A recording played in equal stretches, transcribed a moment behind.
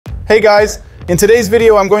Hey guys, in today's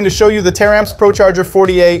video I'm going to show you the Taramps ProCharger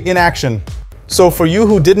 40A in action. So for you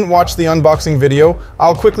who didn't watch the unboxing video,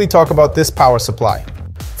 I'll quickly talk about this power supply.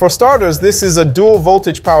 For starters, this is a dual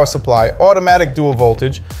voltage power supply, automatic dual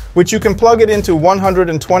voltage, which you can plug it into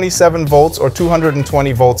 127 volts or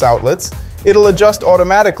 220 volts outlets. It'll adjust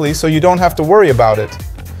automatically so you don't have to worry about it.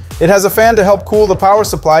 It has a fan to help cool the power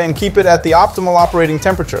supply and keep it at the optimal operating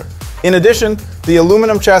temperature. In addition, the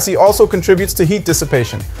aluminum chassis also contributes to heat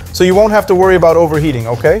dissipation, so you won't have to worry about overheating,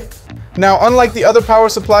 okay? Now, unlike the other power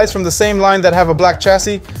supplies from the same line that have a black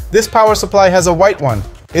chassis, this power supply has a white one.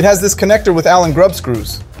 It has this connector with Allen grub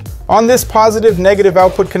screws. On this positive-negative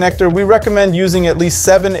output connector, we recommend using at least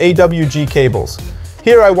 7 AWG cables.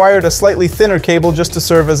 Here I wired a slightly thinner cable just to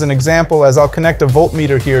serve as an example, as I'll connect a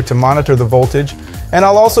voltmeter here to monitor the voltage. And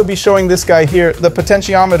I'll also be showing this guy here, the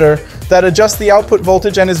potentiometer, that adjusts the output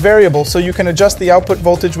voltage and is variable, so you can adjust the output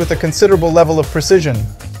voltage with a considerable level of precision.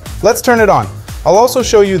 Let's turn it on. I'll also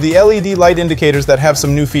show you the LED light indicators that have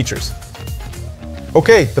some new features.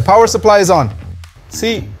 Okay, the power supply is on.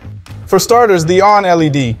 See? For starters, the on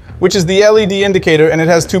LED, which is the LED indicator, and it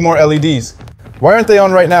has 2 more LEDs. Why aren't they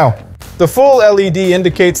on right now? The full LED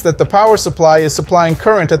indicates that the power supply is supplying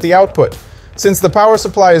current at the output. Since the power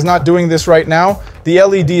supply is not doing this right now, the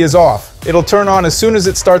LED is off. It'll turn on as soon as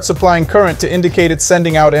it starts supplying current to indicate it's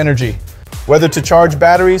sending out energy. Whether to charge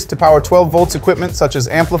batteries, to power 12 volts equipment such as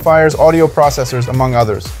amplifiers, audio processors, among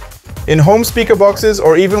others. In home speaker boxes,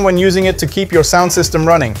 or even when using it to keep your sound system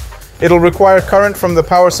running, it'll require current from the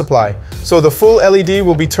power supply, so the full LED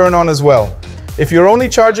will be turned on as well. If you're only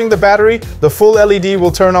charging the battery, the full LED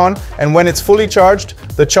will turn on, and when it's fully charged,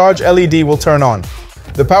 the charge LED will turn on.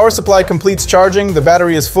 The power supply completes charging, the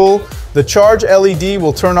battery is full, the charge LED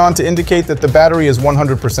will turn on to indicate that the battery is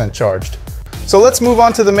 100% charged. So let's move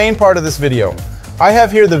on to the main part of this video. I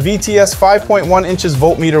have here the VTS 5.1 inches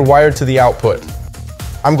voltmeter wired to the output.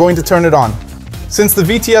 I'm going to turn it on. Since the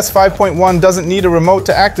VTS 5.1 doesn't need a remote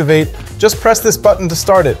to activate, just press this button to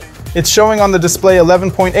start it. It's showing on the display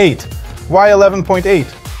 11.8. Why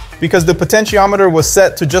 11.8? Because the potentiometer was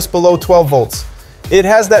set to just below 12 volts. It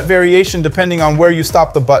has that variation depending on where you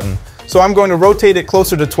stop the button, so I'm going to rotate it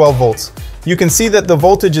closer to 12 volts. You can see that the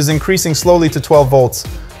voltage is increasing slowly to 12 volts.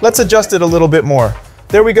 Let's adjust it a little bit more.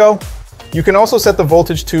 There we go. You can also set the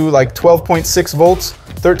voltage to like 12.6 volts,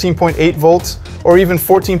 13.8 volts, or even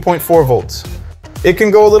 14.4 volts. It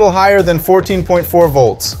can go a little higher than 14.4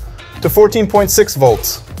 volts, to 14.6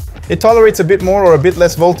 volts. It tolerates a bit more or a bit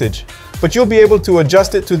less voltage, but you'll be able to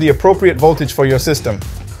adjust it to the appropriate voltage for your system.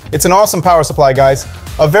 It's an awesome power supply, guys.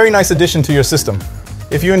 A very nice addition to your system.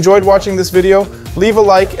 If you enjoyed watching this video, leave a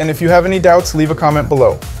like, and if you have any doubts, leave a comment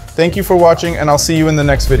below. Thank you for watching, and I'll see you in the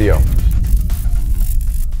next video.